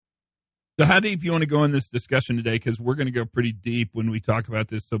So how deep you want to go in this discussion today? Because we're going to go pretty deep when we talk about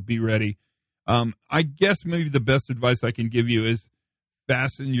this, so be ready. I guess maybe the best advice I can give you is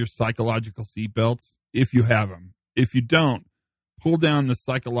fasten your psychological seatbelts if you have them. If you don't, pull down the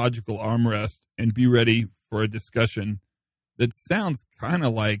psychological armrest and be ready for a discussion that sounds kind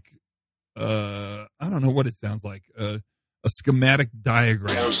of like, I don't know what it sounds like, a schematic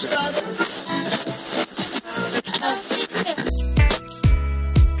diagram.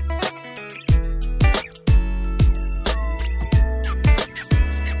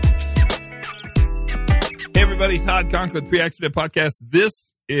 Hey everybody, Todd Conklin, Pre-Accident Podcast.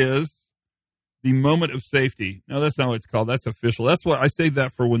 This is the moment of safety. No, that's not what it's called. That's official. That's what I say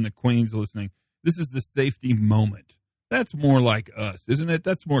that for when the Queen's listening. This is the safety moment. That's more like us, isn't it?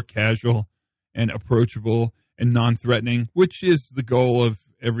 That's more casual and approachable and non-threatening, which is the goal of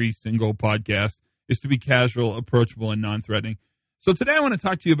every single podcast, is to be casual, approachable, and non-threatening. So today I want to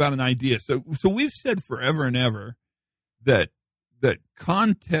talk to you about an idea. So we've said forever and ever that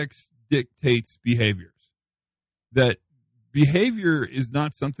context dictates behaviors, that behavior is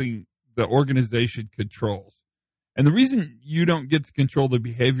not something the organization controls. And the reason you don't get to control the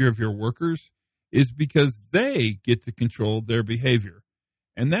behavior of your workers is because they get to control their behavior.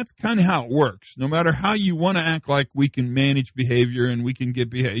 And that's kind of how it works. No matter how you want to act like we can manage behavior and we can get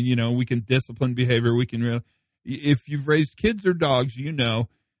we can discipline behavior, if you've raised kids or dogs, you know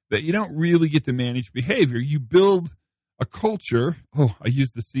that you don't really get to manage behavior. You build a culture, I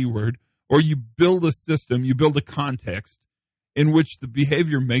used the C word, or you build a system, you build a context in which the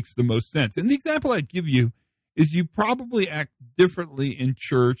behavior makes the most sense. And the example I'd give you is you probably act differently in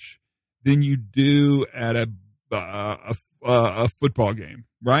church than you do at a football game,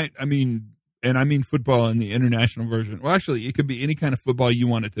 right? I mean football in the international version. Well, actually, it could be any kind of football you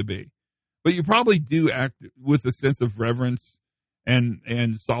want it to be. But you probably do act with a sense of reverence and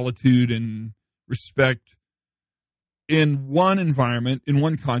solitude and respect in one environment, in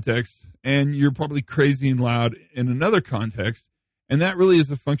one context, and you're probably crazy and loud in another context, and that really is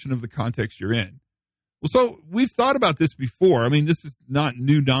a function of the context you're in. Well, so we've thought about this before. I mean, this is not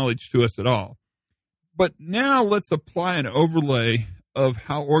new knowledge to us at all. But now let's apply an overlay of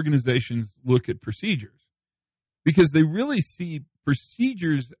how organizations look at procedures, because they really see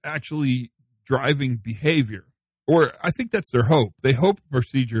procedures actually driving behavior, or I think that's their hope. They hope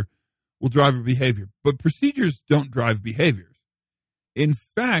procedure will drive a behavior, but procedures don't drive behaviors. In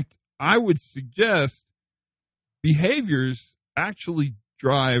fact, I would suggest behaviors actually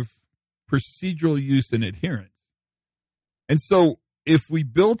drive procedural use and adherence. And so if we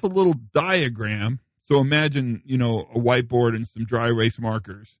built a little diagram, so imagine, a whiteboard and some dry erase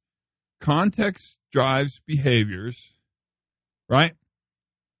markers, context drives behaviors, right?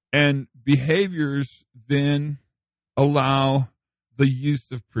 And behaviors then allow the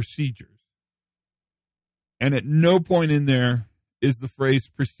use of procedures. And at no point in there is the phrase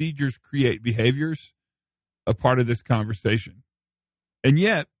procedures create behaviors a part of this conversation. And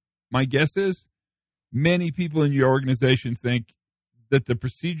yet, my guess is many people in your organization think that the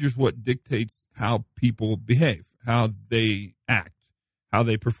procedure is what dictates how people behave, how they act, how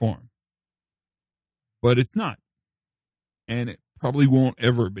they perform. But it's not. And it probably won't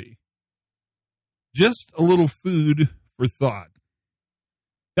ever be. Just a little food for thought.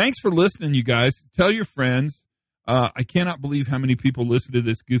 Thanks for listening, you guys. Tell your friends. I cannot believe how many people listen to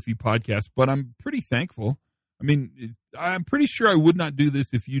this goofy podcast, but I'm pretty thankful. I mean, I'm pretty sure I would not do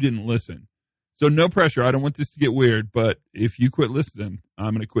this if you didn't listen. So no pressure. I don't want this to get weird, but if you quit listening,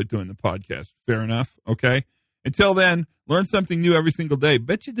 I'm going to quit doing the podcast. Fair enough? Okay? Until then, learn something new every single day.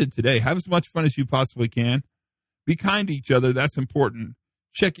 Bet you did today. Have as much fun as you possibly can. Be kind to each other. That's important.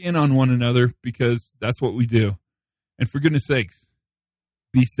 Check in on one another because that's what we do. And for goodness sakes,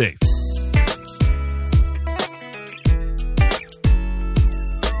 be safe.